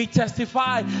 We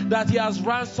testify that He has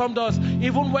ransomed us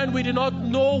even when we did not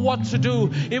know what to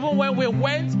do. Even when we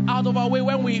went out of our way,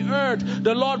 when we erred,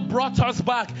 the Lord brought us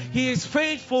back. He is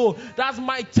faithful. That's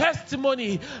my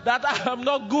testimony, that I am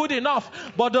not good enough,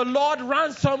 but the Lord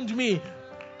ransomed me.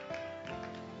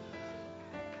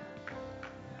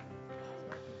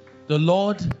 The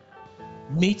Lord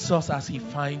meets us as He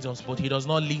finds us, but He does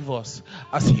not leave us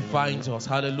as He finds us.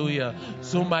 Hallelujah.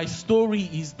 So my story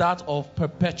is that of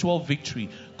perpetual victory.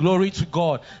 Glory to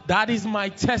God. That is my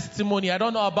testimony. I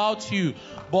don't know about you,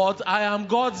 but I am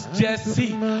God's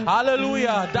Jesse.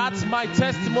 Hallelujah. That's my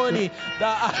testimony.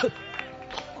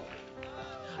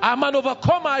 I'm an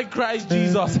overcomer in Christ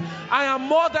Jesus. I am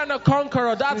more than a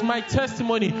conqueror. That's my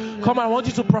testimony. Come on, I want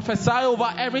you to prophesy over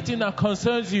everything that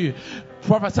concerns you.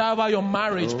 Prophesy over your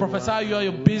marriage. Prophesy over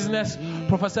your business.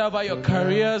 Prophesy over your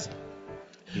careers.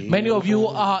 Many of you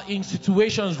are in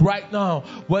situations right now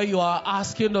where you are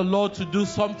asking the Lord to do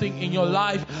something in your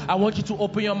life. I want you to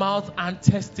open your mouth and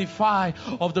testify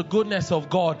of the goodness of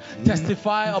God.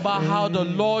 Testify about how the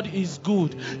Lord is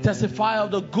good. Testify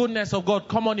of the goodness of God.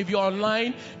 Come on, if you're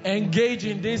online, engage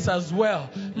in this as well.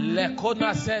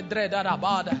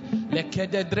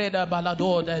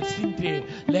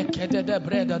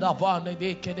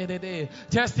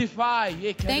 Testify.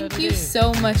 Thank you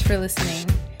so much for listening.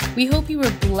 We hope you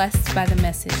were blessed by the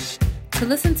message. To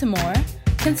listen to more,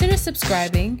 consider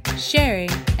subscribing, sharing,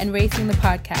 and rating the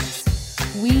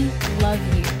podcast. We love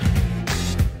you.